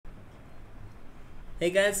Hey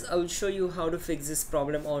guys, I will show you how to fix this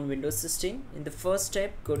problem on Windows system. In the first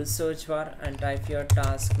step, go to search bar and type your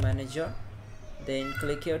task manager. Then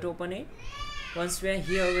click here to open it. Once we are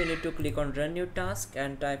here, we need to click on run new task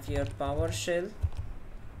and type here PowerShell.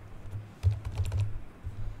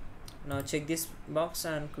 Now check this box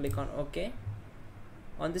and click on OK.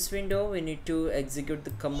 On this window, we need to execute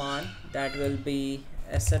the command that will be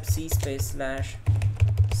sfc/scan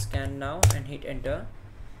now and hit enter.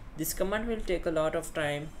 This command will take a lot of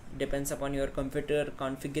time, depends upon your computer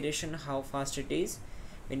configuration how fast it is.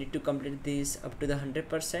 We need to complete this up to the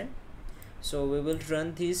 100%. So we will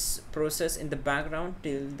run this process in the background.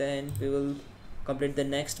 Till then we will complete the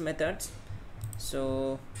next methods.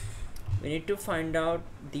 So we need to find out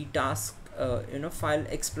the task file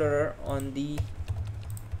explorer on the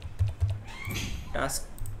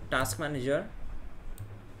task manager.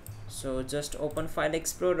 So just open file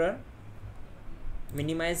explorer,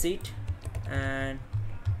 minimize it and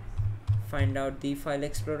find out the file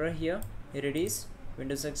explorer. Here it is,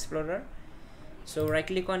 Windows Explorer. So right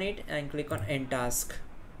click on it and click on end task.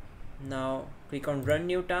 Now click on run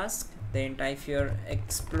new task, then type here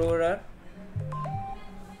explorer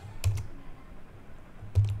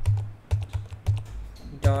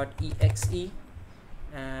 .exe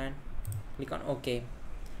and click on OK.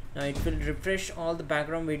 Now it will refresh all the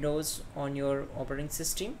background windows on your operating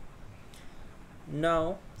system.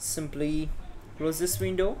 Now simply close this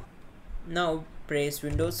window. Now press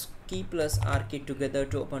Windows key plus R key together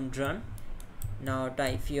to open run. Now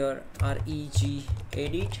type here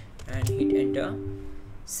regedit and hit enter.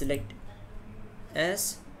 Select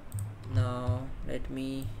S. Now let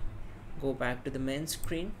me go back to the main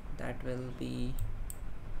screen. That will be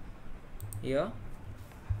here.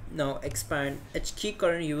 Now expand HKey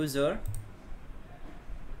current user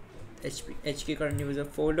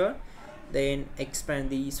folder. Then expand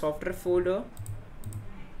the software folder.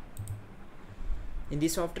 In the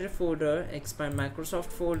software folder, expand Microsoft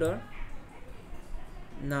folder.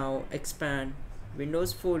 Now expand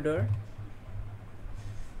Windows folder.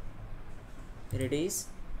 Here it is.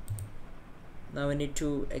 Now we need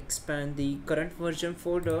to expand the current version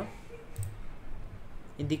folder.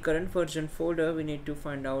 In the current version folder, we need to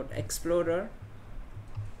find out Explorer.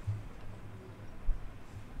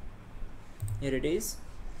 Here it is.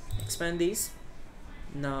 Expand these.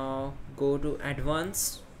 Now go to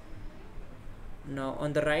advanced. Now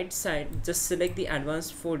on the right side, just select the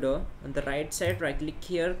advanced folder. On the right side, right click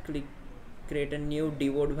here, create a new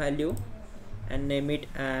dword value and name it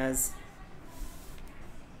as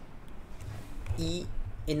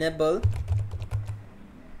enable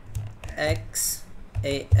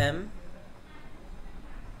XAML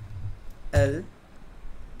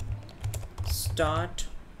start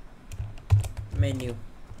menu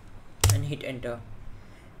and hit enter.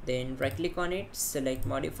 Then right click on it, select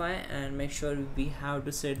modify and make sure we have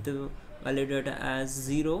to set the value data as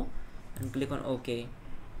 0 and click on OK.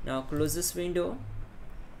 Now close this window,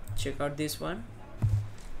 check out this one.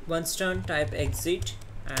 Once done, type exit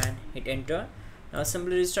and hit enter. Now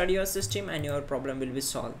simply restart your system and your problem will be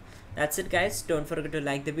solved. That's it guys. Don't forget to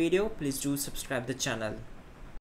like the video. Please do subscribe the channel.